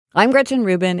I'm Gretchen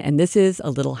Rubin, and this is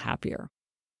A Little Happier.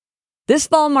 This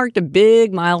fall marked a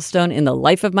big milestone in the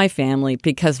life of my family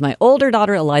because my older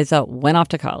daughter, Eliza, went off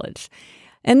to college.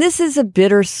 And this is a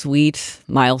bittersweet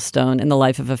milestone in the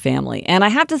life of a family. And I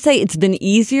have to say, it's been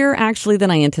easier, actually,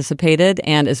 than I anticipated.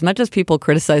 And as much as people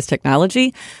criticize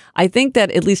technology, I think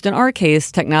that, at least in our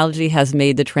case, technology has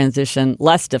made the transition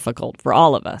less difficult for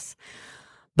all of us.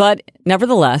 But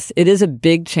nevertheless, it is a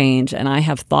big change, and I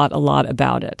have thought a lot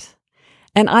about it.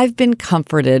 And I've been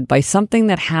comforted by something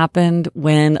that happened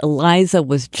when Eliza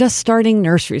was just starting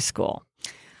nursery school.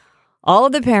 All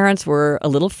of the parents were a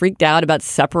little freaked out about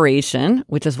separation,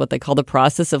 which is what they call the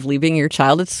process of leaving your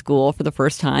child at school for the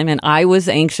first time. And I was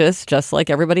anxious, just like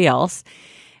everybody else.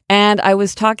 And I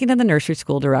was talking to the nursery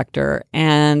school director,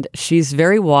 and she's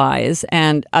very wise.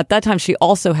 And at that time, she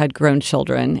also had grown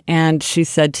children. And she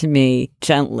said to me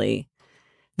gently,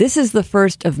 "This is the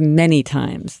first of many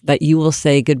times that you will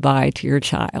say goodbye to your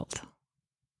child."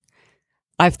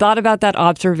 I've thought about that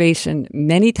observation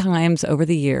many times over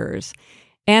the years,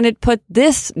 and it put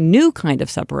this new kind of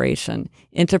separation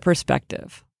into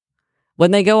perspective.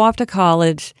 When they go off to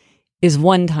college is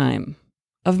one time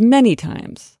of many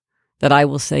times that I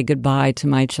will say goodbye to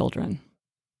my children.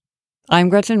 I'm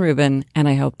Gretchen Rubin, and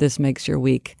I hope this makes your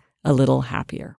week a little happier.